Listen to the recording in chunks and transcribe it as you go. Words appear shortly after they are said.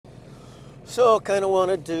So kind of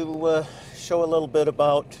wanted to show a little bit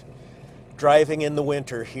about driving in the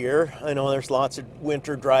winter here. I know there's lots of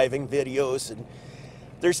winter driving videos and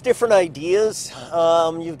there's different ideas.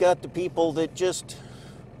 You've got the people that just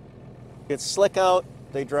get slick out,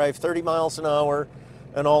 they drive 30 miles an hour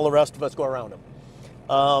and all the rest of us go around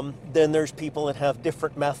them. Then there's people that have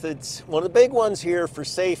different methods. One of the big ones here for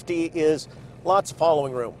safety is lots of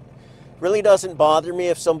following room. Really doesn't bother me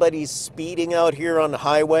if somebody's speeding out here on the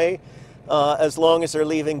highway. As long as they're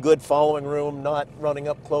leaving good following room, not running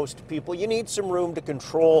up close to people. You need some room to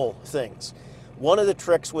control things. One of the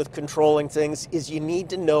tricks with controlling things is you need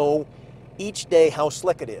to know each day how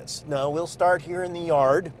slick it is. Now we'll start here in the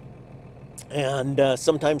yard, and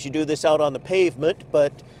sometimes you do this out on the pavement,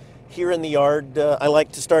 but here in the yard I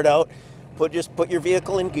like to start out, just put your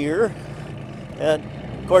vehicle in gear, and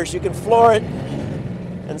of course you can floor it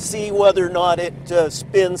and see whether or not it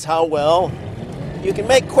spins how well. You can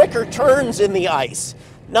make quicker turns in the ice,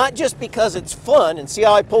 not just because it's fun. And see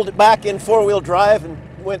how I pulled it back in four-wheel drive and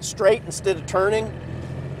went straight instead of turning?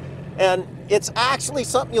 And it's actually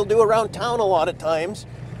something you'll do around town a lot of times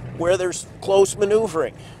where there's close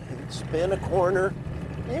maneuvering. You can spin a corner,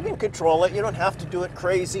 you can control it. You don't have to do it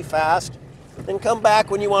crazy fast. Then come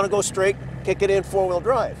back when you want to go straight, kick it in four-wheel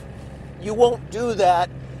drive. You won't do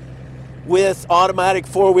that with automatic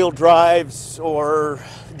four-wheel drives or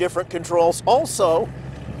different controls. Also,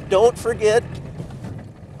 don't forget,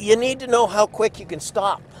 you need to know how quick you can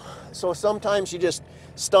stop. So sometimes you just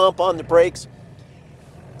stomp on the brakes.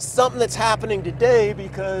 Something that's happening today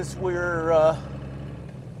because we're, I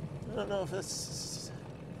don't know if this,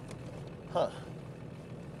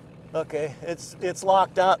 okay, it's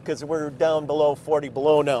locked up because we're down below 40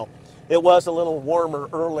 below now. It was a little warmer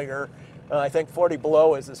earlier. I think 40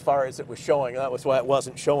 below is as far as it was showing. That was why it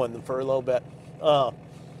wasn't showing them for a little bit.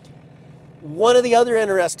 One of the other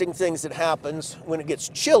interesting things that happens when it gets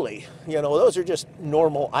chilly, those are just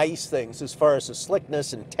normal ice things as far as the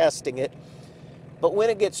slickness and testing it. But when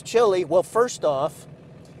it gets chilly, well, first off,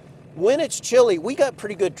 when it's chilly, we got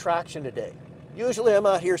pretty good traction today. Usually I'm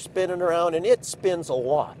out here spinning around and it spins a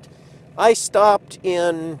lot. I stopped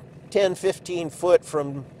in 10, 15 foot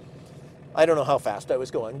from, I don't know how fast I was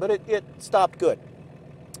going, but it stopped good.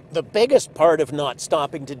 The biggest part of not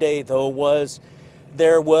stopping today, though, was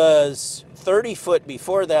there was 30 foot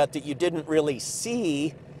before that you didn't really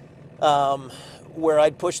see, where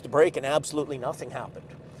I'd pushed the brake and absolutely nothing happened.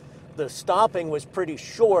 The stopping was pretty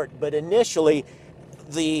short, but initially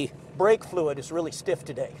the brake fluid is really stiff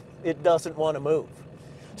today. It doesn't want to move.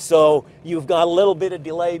 So you've got a little bit of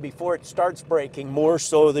delay before it starts braking, more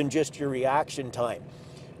so than just your reaction time.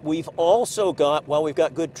 We've also got, while we've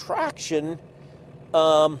got good traction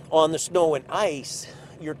on the snow and ice,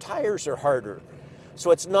 your tires are harder. So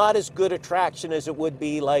it's not as good a traction as it would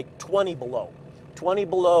be like 20 below. 20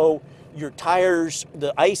 below, your tires,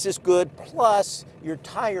 the ice is good, plus your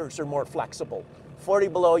tires are more flexible. 40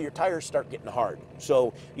 below, your tires start getting hard.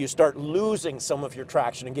 So you start losing some of your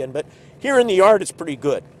traction again. But here in the yard, it's pretty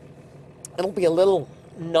good. It'll be a little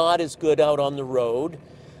not as good out on the road.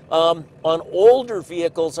 On older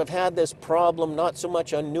vehicles, I've had this problem, not so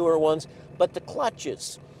much on newer ones, but the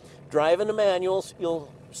clutches. Driving the manuals,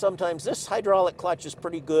 sometimes this hydraulic clutch is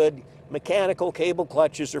pretty good. Mechanical cable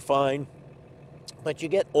clutches are fine. But you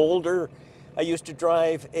get older. I used to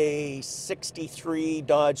drive a 63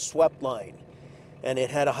 Dodge Sweepline, and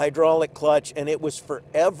it had a hydraulic clutch, and it was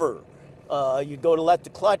forever. You'd go to let the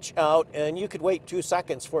clutch out, and you could wait 2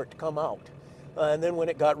 seconds for it to come out. And then when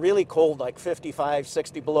it got really cold, like 55,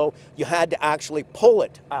 60 below, you had to actually pull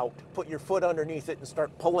it out, put your foot underneath it and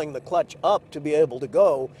start pulling the clutch up to be able to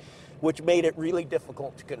go, which made it really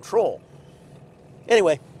difficult to control.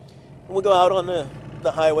 Anyway, we'll go out on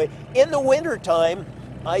the highway. In the wintertime,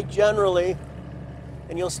 I generally,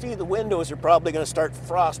 and you'll see the windows are probably going to start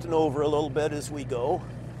frosting over a little bit as we go,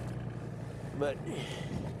 but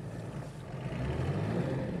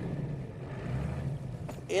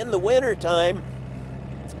in the wintertime,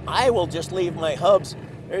 I will just leave my hubs.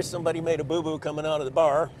 There's somebody made a boo-boo coming out of the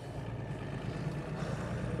bar.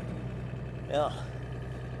 Yeah,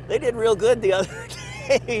 they did real good the other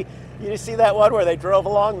day. You see that one where they drove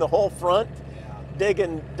along the whole front,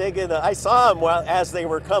 digging. I saw them as they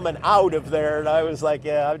were coming out of there, and I was like,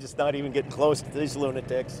 yeah, I'm just not even getting close to these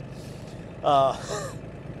lunatics.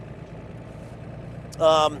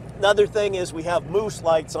 Another thing is we have moose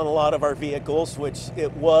lights on a lot of our vehicles, which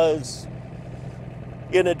it was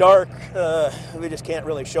in the dark. We just can't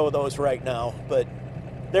really show those right now, but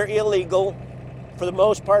they're illegal. For the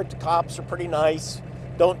most part, the cops are pretty nice.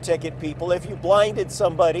 Don't ticket people. If you blinded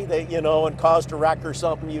somebody, and caused a wreck or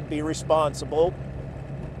something, you'd be responsible.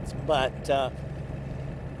 But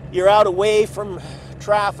you're out away from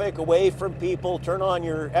traffic, away from people, turn on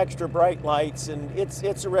your extra bright lights, and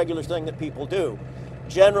it's a regular thing that people do.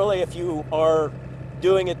 Generally, if you are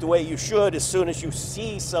doing it the way you should, as soon as you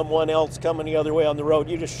see someone else coming the other way on the road,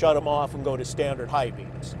 you just shut them off and go to standard high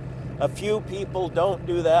beams. A few people don't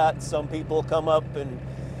do that. Some people come up and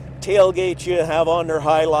tailgate you, have on their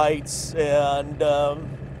highlights, and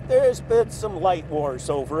there's been some light wars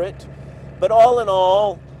over it. But all in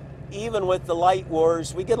all, even with the light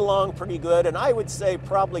wars, we get along pretty good, and I would say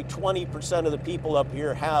probably 20% of the people up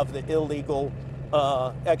here have the illegal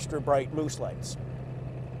extra bright moose lights.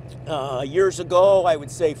 Years ago, I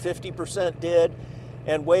would say 50% did,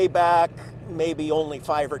 and way back, maybe only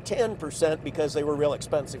 5 or 10% because they were real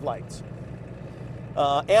expensive lights.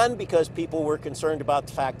 And because people were concerned about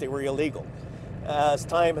the fact they were illegal. As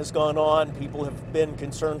time has gone on, people have been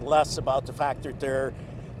concerned less about the fact that they're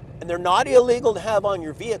not illegal to have on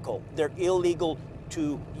your vehicle, they're illegal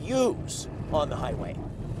to use on the highway.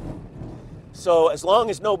 So as long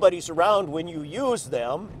as nobody's around when you use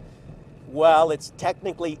them, while it's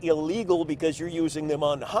technically illegal because you're using them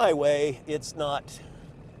on the highway, it's not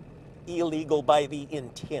illegal by the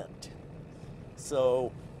intent.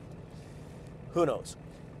 So who knows?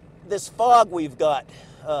 This fog we've got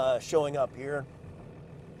showing up here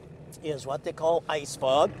is what they call ice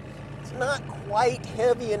fog. It's not quite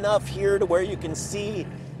heavy enough here to where you can see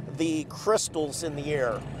the crystals in the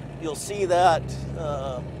air. You'll see that,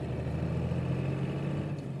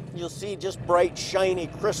 you'll see just bright, shiny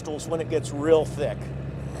crystals when it gets real thick.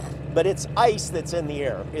 But it's ice that's in the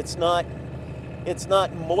air. It's not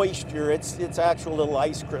moisture, it's actual little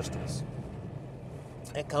ice crystals.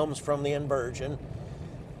 It comes from the inversion.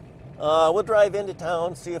 We'll drive into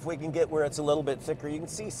town, see if we can get where it's a little bit thicker. You can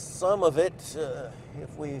see some of it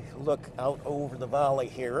if we look out over the valley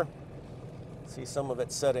here. See some of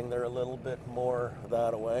it setting there a little bit more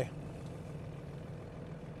that way.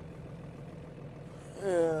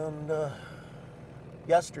 And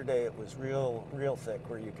yesterday it was real thick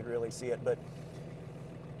where you could really see it, but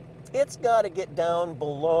it's got to get down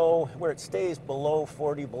below where it stays below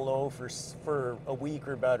 40 below for a week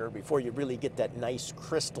or better before you really get that nice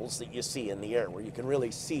crystals that you see in the air where you can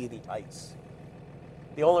really see the ice.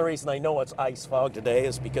 The only reason I know it's ice fog today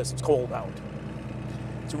is because it's cold out.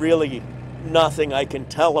 It's really nothing I can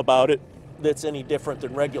tell about it that's any different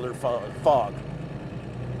than regular fog.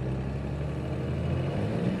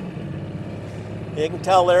 You can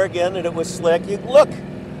tell there again that it was slick. You can look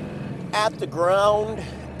at the ground,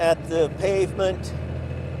 at the pavement,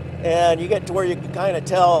 and you get to where you can kind of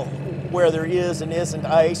tell where there is and isn't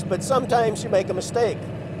ice, but sometimes you make a mistake.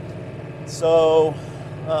 So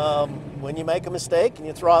when you make a mistake and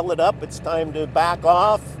you throttle it up, it's time to back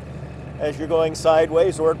off as you're going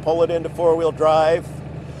sideways or pull it into four-wheel drive.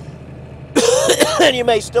 And you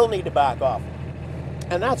may still need to back off.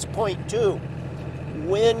 And that's point two.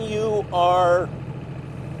 When you are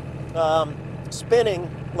spinning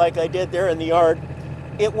like I did there in the yard,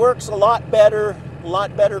 it works a lot better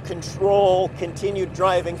control, continued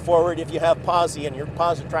driving forward if you have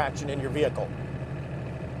positive traction in your vehicle.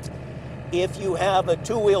 If you have a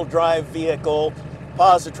two-wheel drive vehicle,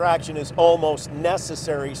 positive traction is almost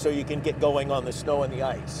necessary so you can get going on the snow and the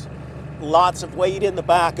ice. Lots of weight in the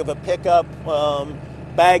back of a pickup,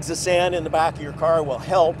 bags of sand in the back of your car will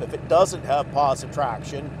help if it doesn't have positive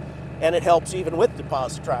traction, and it helps even with the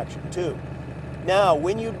positive traction too. Now,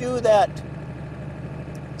 when you do that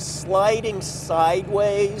sliding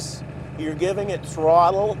sideways, you're giving it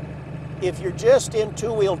throttle. If you're just in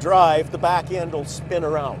two-wheel drive, the back end will spin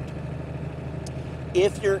around.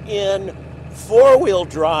 If you're in four-wheel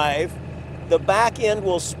drive, the back end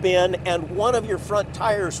will spin and one of your front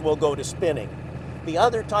tires will go to spinning. The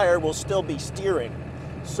other tire will still be steering.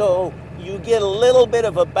 So you get a little bit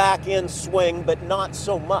of a back end swing, but not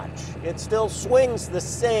so much. It still swings the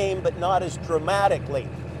same, but not as dramatically.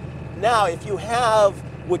 Now, if you have,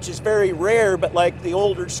 which is very rare, but like the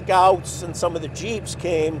older Scouts and some of the Jeeps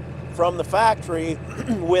came from the factory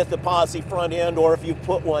with a posi front end, or if you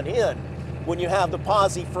put one in, when you have the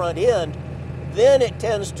posi front end, then it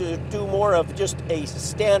tends to do more of just a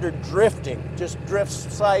standard drifting, just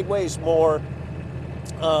drifts sideways more,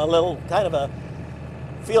 a little kind of a,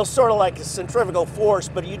 feels sort of like a centrifugal force,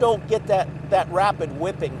 but you don't get that rapid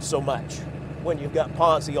whipping so much when you've got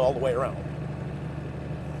posi all the way around.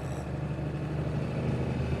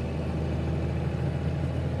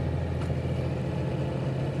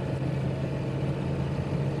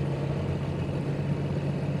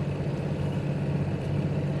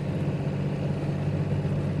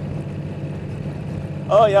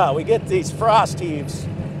 Oh yeah, we get these frost heaves.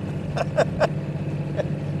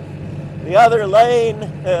 The other lane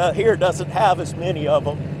here doesn't have as many of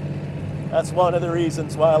them. That's one of the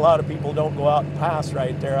reasons why a lot of people don't go out and pass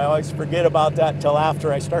right there. I always forget about that until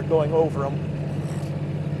after I start going over them.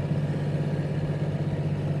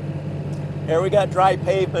 Here we got dry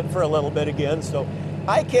pavement for a little bit again, so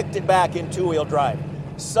I kicked it back in two-wheel drive.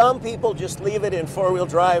 Some people just leave it in four-wheel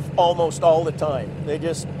drive almost all the time. They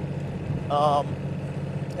just,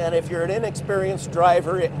 and if you're an inexperienced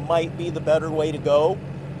driver, it might be the better way to go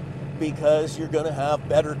because you're going to have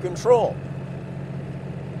better control.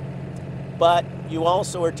 But you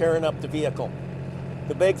also are tearing up the vehicle.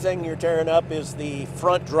 The big thing you're tearing up is the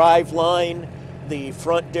front drive line, the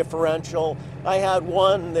front differential. I had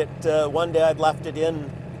one that one day I'd left it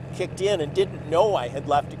in, kicked in, and didn't know I had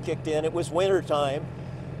left it kicked in. It was winter time,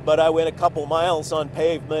 but I went a couple miles on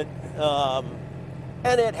pavement,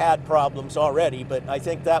 and it had problems already, but I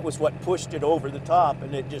think that was what pushed it over the top,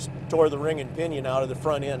 and it just tore the ring and pinion out of the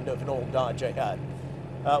front end of an old Dodge I had.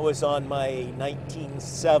 That was on my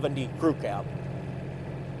 1970 crew cab.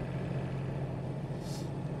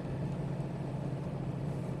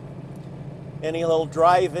 Any little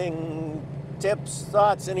driving tips,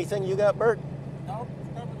 thoughts, anything you got, Bert? Nope,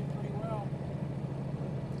 covered it pretty well.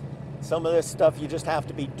 Some of this stuff you just have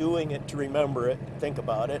to be doing it to remember it, think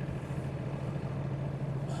about it.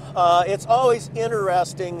 It's always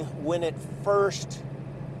interesting when it first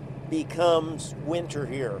becomes winter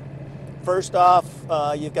here. First off,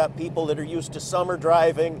 you've got people that are used to summer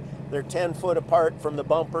driving. They're 10 foot apart from the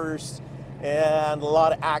bumpers, and a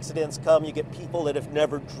lot of accidents come. You get people that have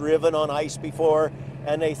never driven on ice before,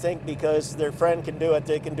 and they think because their friend can do it,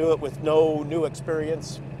 they can do it with no new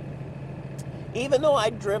experience. Even though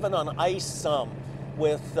I'd driven on ice some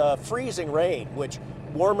with freezing rain, which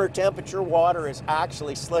warmer temperature water is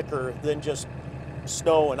actually slicker than just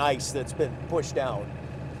snow and ice that's been pushed down.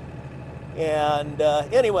 And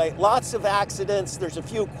anyway, lots of accidents. There's a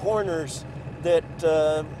few corners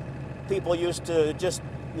that people used to just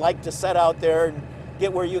like to set out there and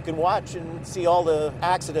get where you can watch and see all the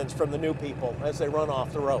accidents from the new people as they run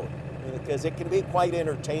off the road, because it can be quite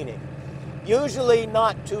entertaining. Usually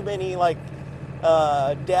not too many like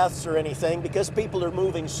deaths or anything because people are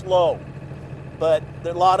moving slow, but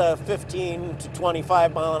there are a lot of 15 to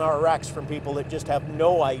 25 mile an hour wrecks from people that just have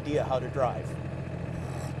no idea how to drive.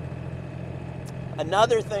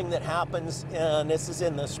 Another thing that happens, and this is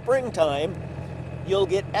in the springtime, you'll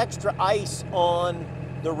get extra ice on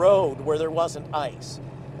the road where there wasn't ice.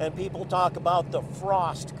 And people talk about the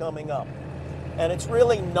frost coming up. And it's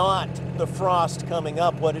really not the frost coming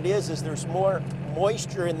up. What it is there's more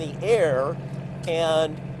moisture in the air,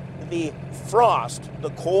 and the frost,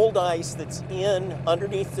 the cold ice that's in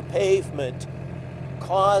underneath the pavement,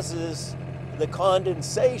 causes the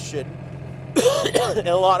condensation. And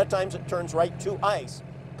a lot of times it turns right to ice,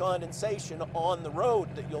 condensation on the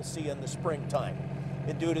road that you'll see in the springtime.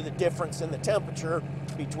 And due to the difference in the temperature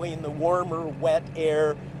between the warmer, wet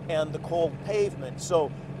air and the cold pavement.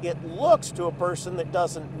 So it looks to a person that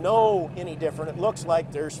doesn't know any different, it looks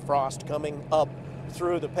like there's frost coming up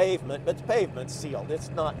through the pavement, but the pavement's sealed. It's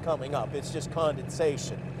not coming up, it's just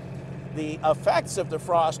condensation. The effects of the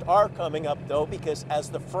frost are coming up though, because as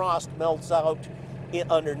the frost melts out, it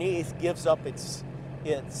underneath gives up its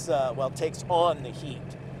takes on the heat.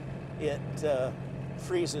 It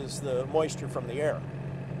freezes the moisture from the air.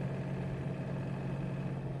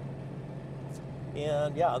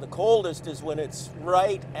 And yeah, the coldest is when it's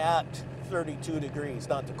right at 32 degrees,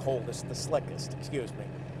 not the coldest, the slickest, excuse me.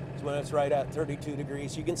 It's when it's right at 32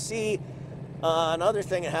 degrees. You can see another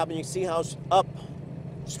thing that happened, you can see how up,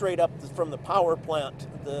 straight up from the power plant,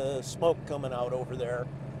 the smoke coming out over there,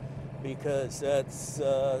 because it's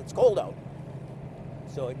cold out.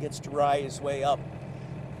 So it gets to rise way up.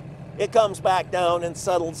 It comes back down and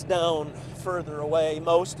settles down further away.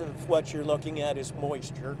 Most of what you're looking at is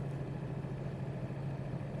moisture,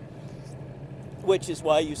 which is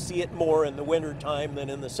why you see it more in the wintertime than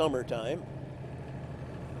in the summertime.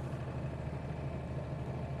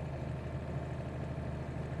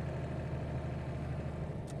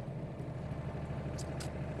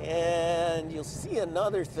 And you'll see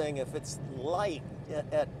another thing if it's light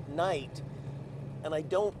at night, and I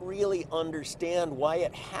don't really understand why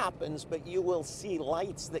it happens, but you will see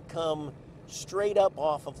lights that come straight up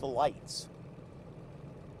off of the lights.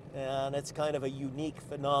 And it's kind of a unique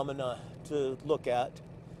phenomena to look at,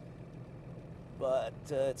 but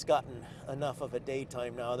it's gotten enough of a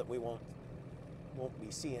daytime now that we won't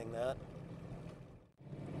be seeing that.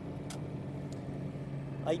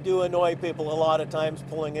 I do annoy people a lot of times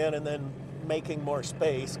pulling in and then making more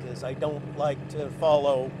space, because I don't like to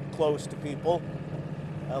follow close to people.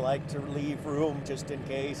 I like to leave room just in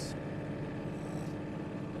case.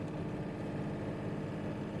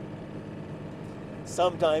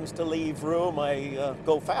 Sometimes to leave room, I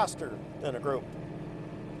go faster than a group.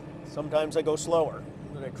 Sometimes I go slower.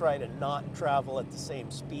 But I try to not travel at the same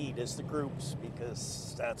speed as the groups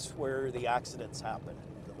because that's where the accidents happen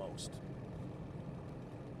the most.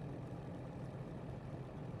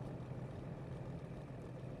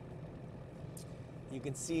 You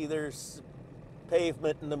can see there's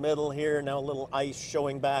pavement in the middle here, now a little ice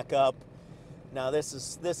showing back up. Now this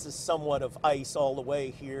is somewhat of ice all the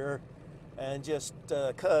way here, and just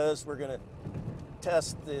because we're going to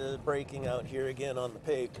test the braking out here again on the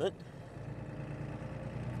pavement.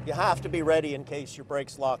 You have to be ready in case your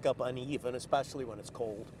brakes lock up uneven, especially when it's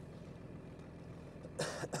cold.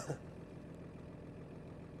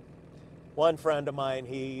 One friend of mine,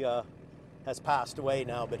 he has passed away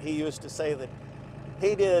now, but he used to say that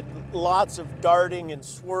he did lots of darting and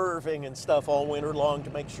swerving and stuff all winter long to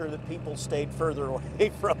make sure that people stayed further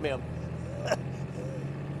away from him.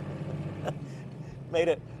 made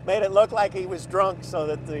it look like he was drunk so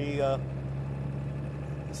that the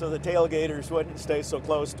tailgaters wouldn't stay so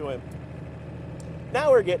close to him. Now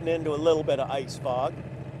we're getting into a little bit of ice fog.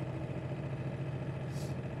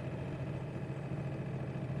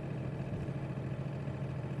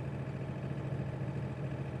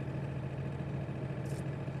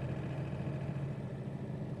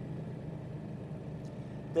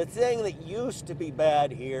 The thing that used to be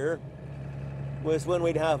bad here was when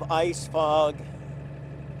we'd have ice fog,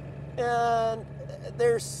 and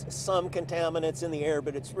there's some contaminants in the air,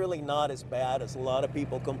 but it's really not as bad as a lot of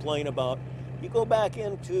people complain about. You go back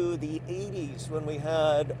into the 80s when we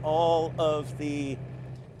had all of the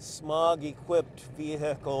smog-equipped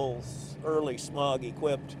vehicles, early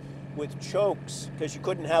smog-equipped, with chokes, because you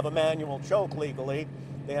couldn't have a manual choke legally.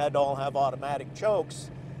 They had to all have automatic chokes,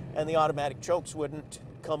 and the automatic chokes wouldn't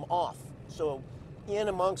come off. So in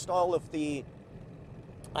amongst all of the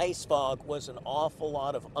ice fog was an awful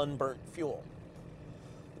lot of unburnt fuel.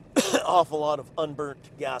 Awful lot of unburnt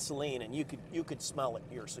gasoline, and you could smell it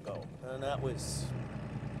years ago, and that was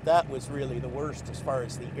really the worst as far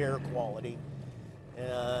as the air quality.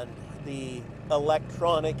 And the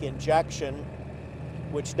electronic injection,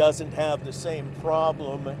 which doesn't have the same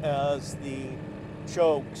problem as the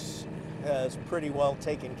chokes, has pretty well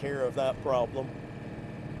taken care of that problem.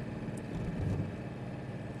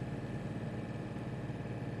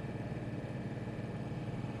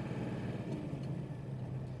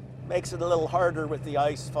 Makes it a little harder with the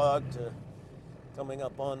ice fog to coming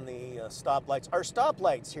up on the stoplights. Our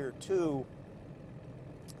stoplights here too,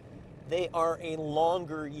 they are a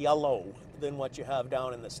longer yellow than what you have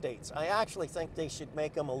down in the States. I actually think they should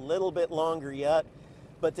make them a little bit longer yet,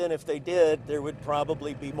 but then if they did, there would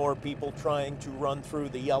probably be more people trying to run through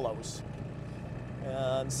the yellows.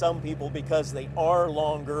 And some people, because they are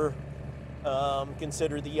longer,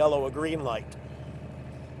 consider the yellow a green light.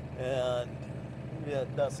 And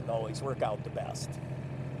it doesn't always work out the best.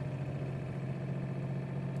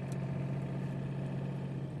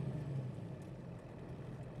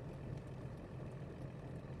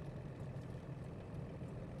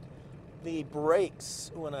 The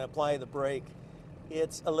brakes, when I apply the brake,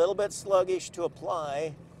 it's a little bit sluggish to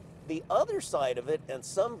apply. The other side of it, and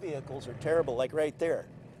some vehicles are terrible, like right there.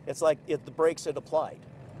 It's like if the brakes had applied.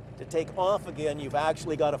 To take off again, you've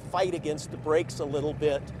actually got to fight against the brakes a little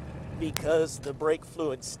bit because the brake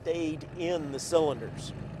fluid stayed in the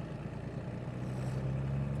cylinders.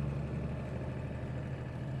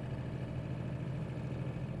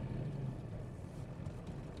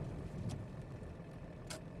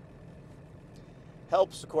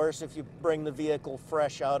 Helps, of course, if you bring the vehicle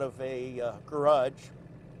fresh out of a garage.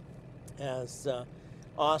 As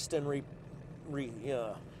Austin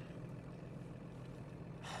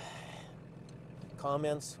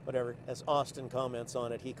comments, whatever, as Austin comments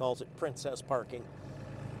on it, he calls it princess parking.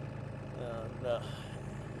 And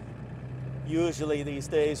usually these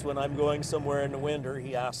days when I'm going somewhere in the winter,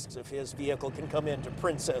 he asks if his vehicle can come into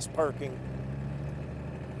princess parking.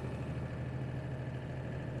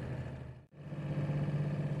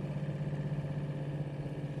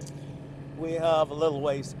 We have a little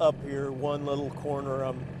ways up here, one little corner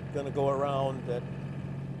I'm going to go around that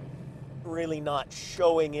really not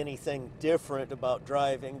showing anything different about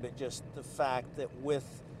driving, but just the fact that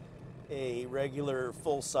with a regular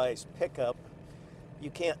full-size pickup, you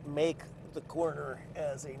can't make the corner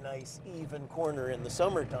as a nice even corner in the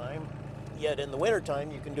summertime, yet in the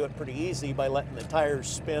wintertime you can do it pretty easy by letting the tires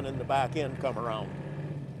spin and the back end come around.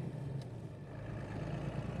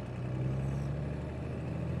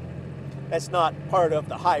 That's not part of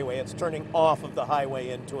the highway, it's turning off of the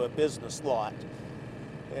highway into a business lot.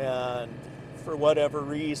 And for whatever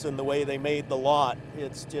reason, the way they made the lot,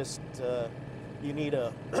 it's just you need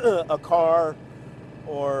a, a car,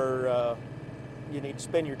 or you need to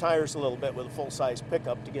spin your tires a little bit with a full-size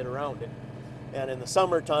pickup to get around it. And in the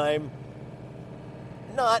summertime,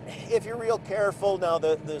 not if you're real careful. Now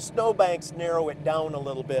the snowbanks narrow it down a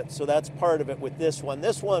little bit, so that's part of it with this one.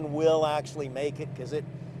 This one will actually make it because it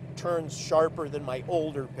turns sharper than my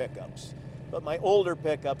older pickups. But my older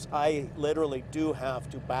pickups, I literally do have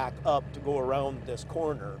to back up to go around this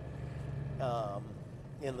corner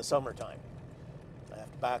in the summertime. I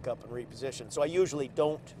have to back up and reposition. So I usually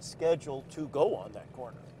don't schedule to go on that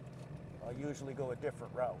corner. I usually go a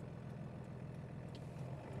different route.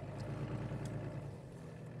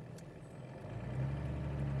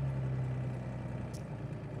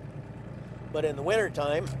 But in the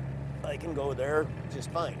wintertime, I can go there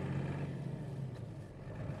just fine.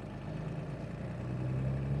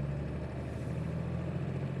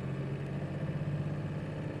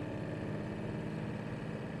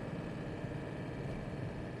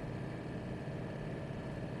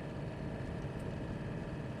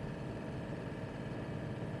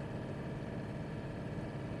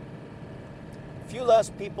 A few less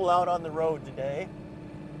people out on the road today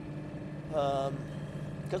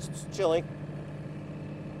because it's chilly.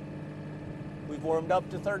 We've warmed up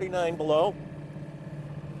to 39 below.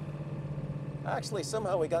 Actually,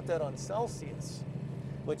 somehow we got that on Celsius,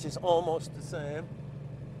 which is almost the same.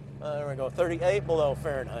 There we go, 38 below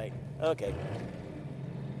Fahrenheit. Okay.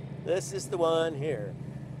 This is the one here.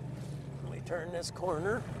 Let me turn this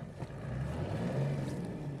corner.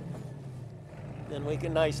 Then we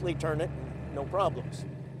can nicely turn it, no problems.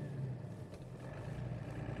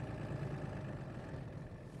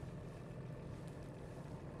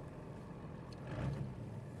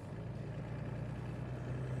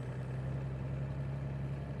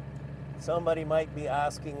 Somebody might be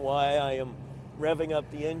asking why I am revving up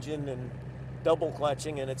the engine and double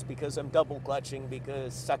clutching, and it's because I'm double clutching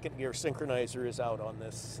because second gear synchronizer is out on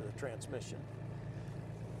this transmission.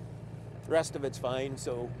 The rest of it's fine,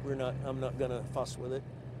 so I'm not gonna fuss with it.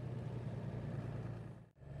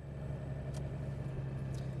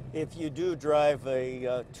 If you do drive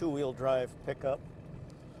a two-wheel drive pickup,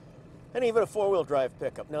 and even a four-wheel drive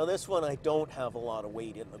pickup. Now this one I don't have a lot of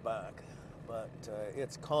weight in the back, but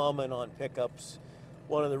it's common on pickups.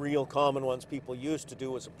 One of the real common ones people used to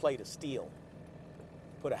do was a plate of steel.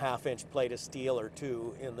 Put a half-inch plate of steel or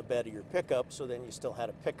two in the bed of your pickup, so then you still had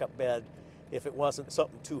a pickup bed if it wasn't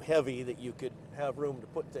something too heavy that you could have room to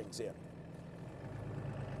put things in.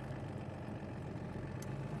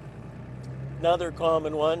 Another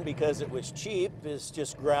common one, because it was cheap, is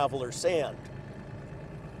just gravel or sand.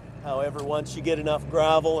 However, once you get enough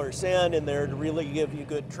gravel or sand in there to really give you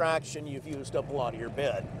good traction, you've used up a lot of your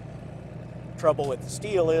bed. Trouble with the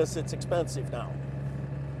steel is it's expensive now.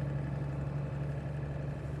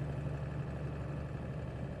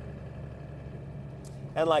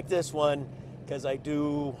 And like this one, because I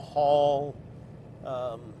do haul,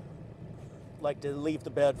 like to leave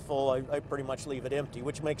the bed full, I pretty much leave it empty,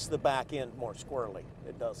 which makes the back end more squirrely.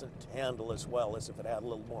 It doesn't handle as well as if it had a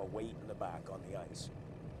little more weight in the back on the ice.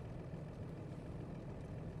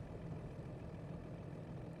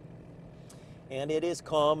 And it is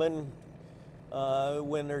common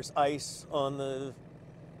when there's ice on the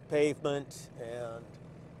pavement and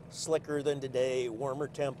slicker than today, warmer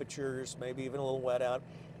temperatures, maybe even a little wet out.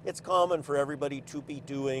 It's common for everybody to be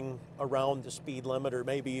doing around the speed limit or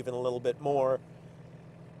maybe even a little bit more,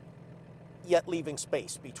 yet leaving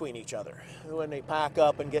space between each other. When they pack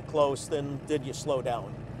up and get close, then you slow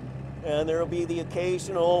down. And there will be the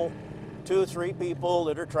occasional 2 or 3 people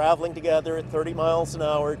that are traveling together at 30 miles an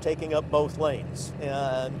hour taking up both lanes,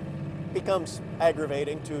 and becomes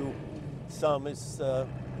aggravating to some. It's not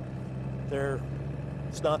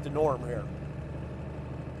the norm here.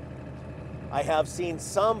 I have seen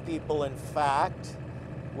some people, in fact,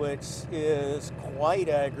 which is quite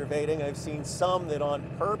aggravating. I've seen some that on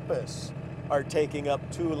purpose are taking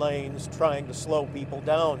up 2 lanes trying to slow people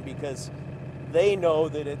down because they know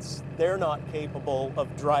that they're not capable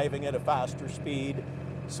of driving at a faster speed,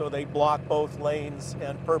 so they block both lanes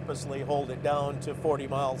and purposely hold it down to 40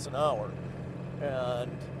 miles an hour.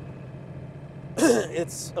 And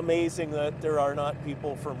it's amazing that there are not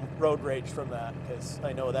people from road rage from that, because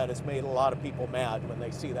I know that has made a lot of people mad when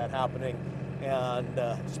they see that happening, and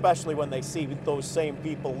especially when they see those same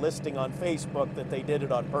people listing on Facebook that they did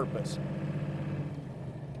it on purpose.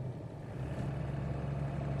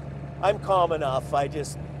 I'm calm enough. I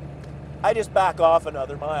just back off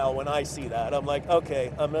another mile when I see that. I'm like,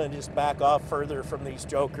 okay, I'm gonna just back off further from these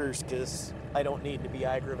jokers because I don't need to be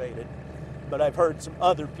aggravated. But I've heard some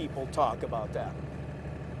other people talk about that.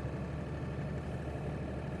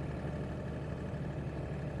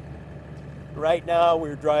 Right now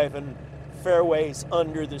we're driving fairways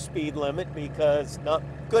under the speed limit because not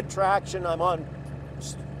good traction. I'm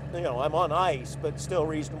on ice, but still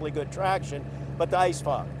reasonably good traction. But the ice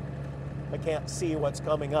fog, I can't see what's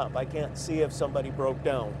coming up. I can't see if somebody broke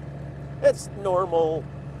down. It's normal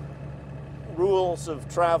rules of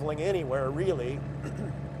traveling anywhere, really.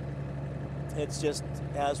 It's just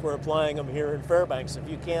as we're applying them here in Fairbanks. If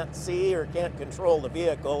you can't see or can't control the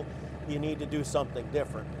vehicle, you need to do something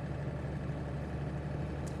different.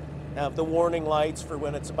 Have the warning lights for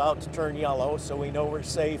when it's about to turn yellow, so we know we're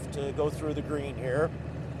safe to go through the green here.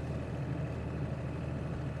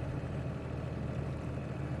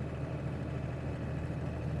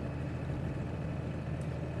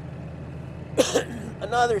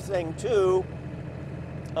 Another thing too,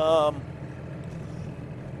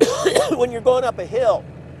 when you're going up a hill,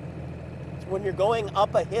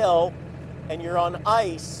 and you're on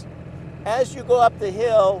ice, as you go up the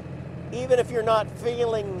hill, even if you're not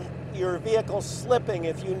feeling your vehicle slipping,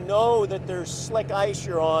 if you know that there's slick ice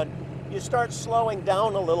you're on, you start slowing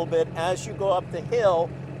down a little bit as you go up the hill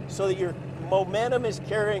so that your momentum is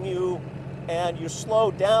carrying you, and you slow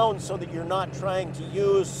down so that you're not trying to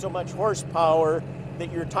use so much horsepower that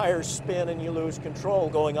your tires spin and you lose control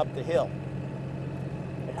going up the hill.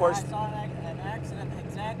 Of course, I saw an accident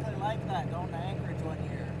exactly like that going to Anchorage one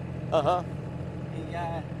year. Uh-huh.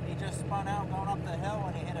 He just spun out going up the hill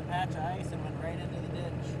when he hit a patch of ice and went right into the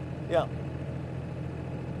ditch. Yeah.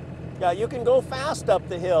 Yeah, you can go fast up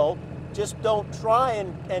the hill, just don't try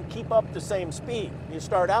and keep up the same speed. You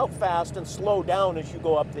start out fast and slow down as you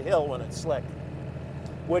go up the hill when it's slick.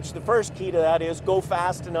 Which the first key to that is go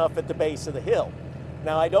fast enough at the base of the hill.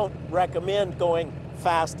 Now, I don't recommend going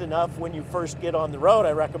fast enough when you first get on the road.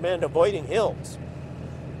 I recommend avoiding hills.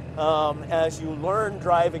 As you learn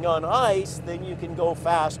driving on ice, then you can go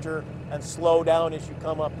faster and slow down as you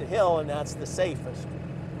come up the hill, and that's the safest.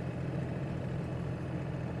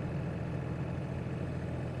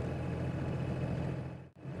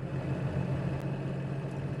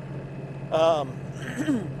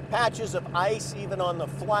 Patches of ice even on the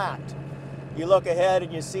flat. You look ahead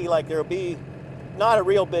and you see like there'll be not a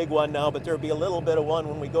real big one now, but there'll be a little bit of one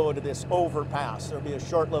when we go to this overpass. There'll be a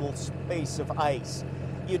short little space of ice.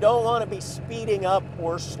 You don't want to be speeding up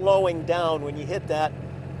or slowing down when you hit that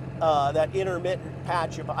intermittent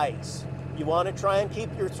patch of ice. You want to try and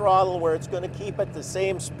keep your throttle where it's going to keep at the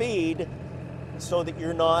same speed so that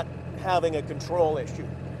you're not having a control issue.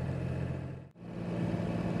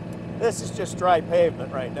 This is just dry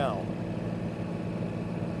pavement right now.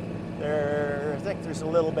 I think there's a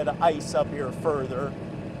little bit of ice up here further,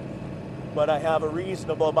 but I have a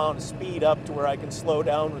reasonable amount of speed up to where I can slow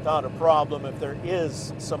down without a problem if there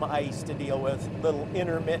is some ice to deal with, little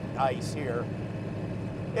intermittent ice here.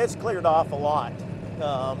 It's cleared off a lot.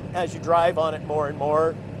 As you drive on it more and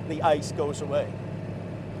more, the ice goes away.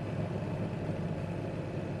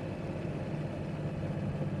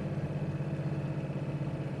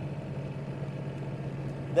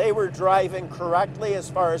 They were driving correctly as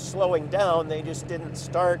far as slowing down. They just didn't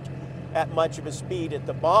start at much of a speed at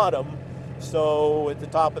the bottom. So at the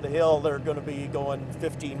top of the hill, they're going to be going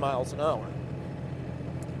 15 miles an hour.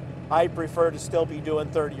 I prefer to still be doing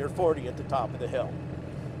 30 or 40 at the top of the hill.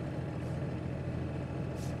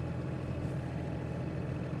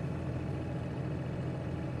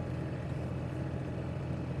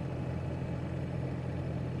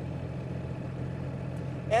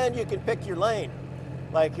 And you can pick your lane.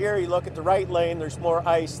 Like here, you look at the right lane, there's more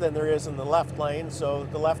ice than there is in the left lane, so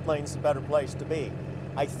the left lane's the better place to be.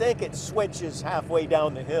 I think it switches halfway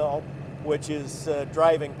down the hill, which is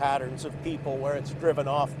driving patterns of people where it's driven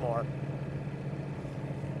off more.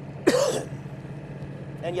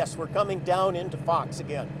 And yes, we're coming down into Fox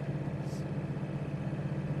again.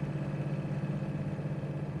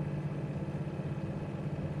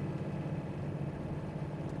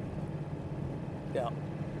 Yeah.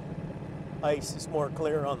 Ice is more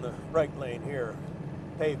clear on the right lane here.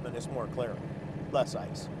 Pavement is more clear, less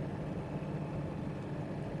ice.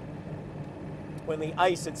 When the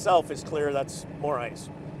ice itself is clear, that's more ice.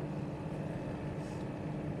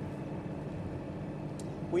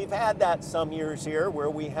 We've had that some years here where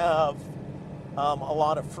we have a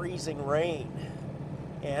lot of freezing rain.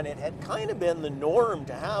 And it had kind of been the norm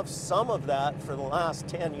to have some of that for the last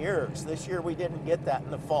 10 years. This year we didn't get that in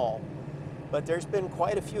the fall. But there's been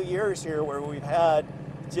quite a few years here where we've had,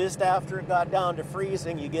 just after it got down to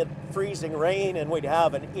freezing, you get freezing rain, and we'd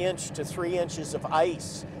have 1 inch to 3 inches of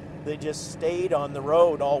ice that just stayed on the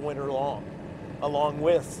road all winter long, along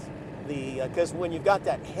with the, because when you've got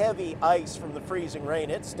that heavy ice from the freezing rain,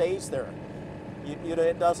 it stays there.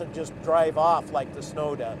 It doesn't just drive off like the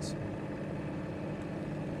snow does.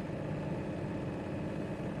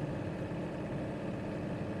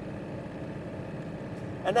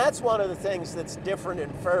 And that's one of the things that's different in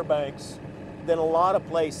Fairbanks than a lot of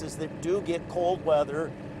places that do get cold weather,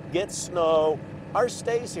 get snow. Ours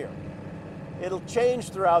stays here. It'll change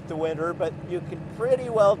throughout the winter, but you can pretty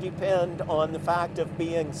well depend on the fact of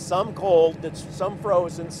being some cold, some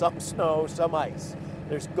frozen, some snow, some ice.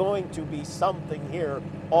 There's going to be something here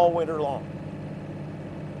all winter long.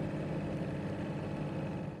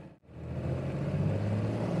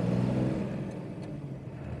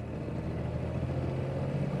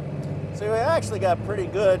 So we actually got pretty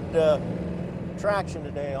good traction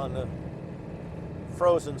today on the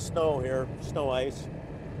frozen snow here, snow ice.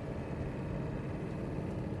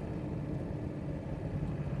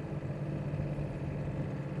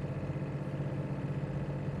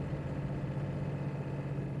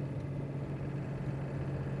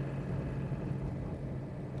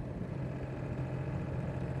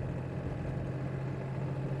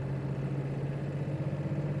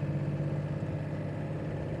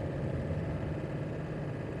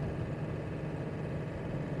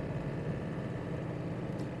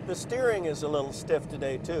 The steering is a little stiff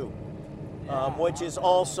today too, which is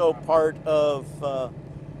also part of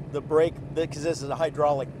the brake, because this is a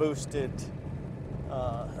hydraulic boosted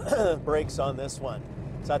brakes on this one.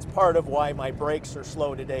 So that's part of why my brakes are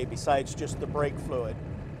slow today, besides just the brake fluid.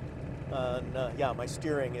 And yeah, my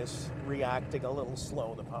steering is reacting a little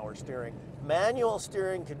slow, the power steering. Manual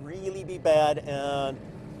steering could really be bad, and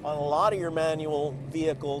on a lot of your manual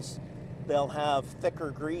vehicles, they'll have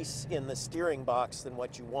thicker grease in the steering box than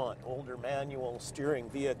what you want. Older manual steering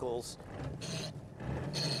vehicles,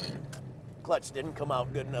 clutch didn't come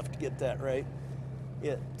out good enough to get that right.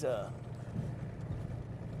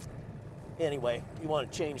 Anyway, you want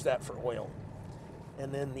to change that for oil.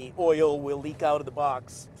 And then the oil will leak out of the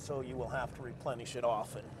box, so you will have to replenish it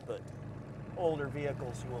often. But older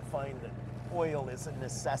vehicles, you will find that oil is a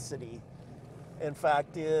necessity. In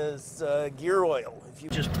fact, is gear oil. If you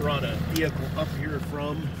just brought a vehicle up here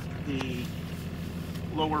from the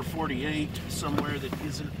lower 48, somewhere that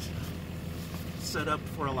isn't set up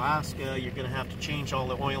for Alaska, you're going to have to change all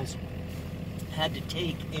the oils. Had to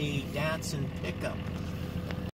take a Datsun pickup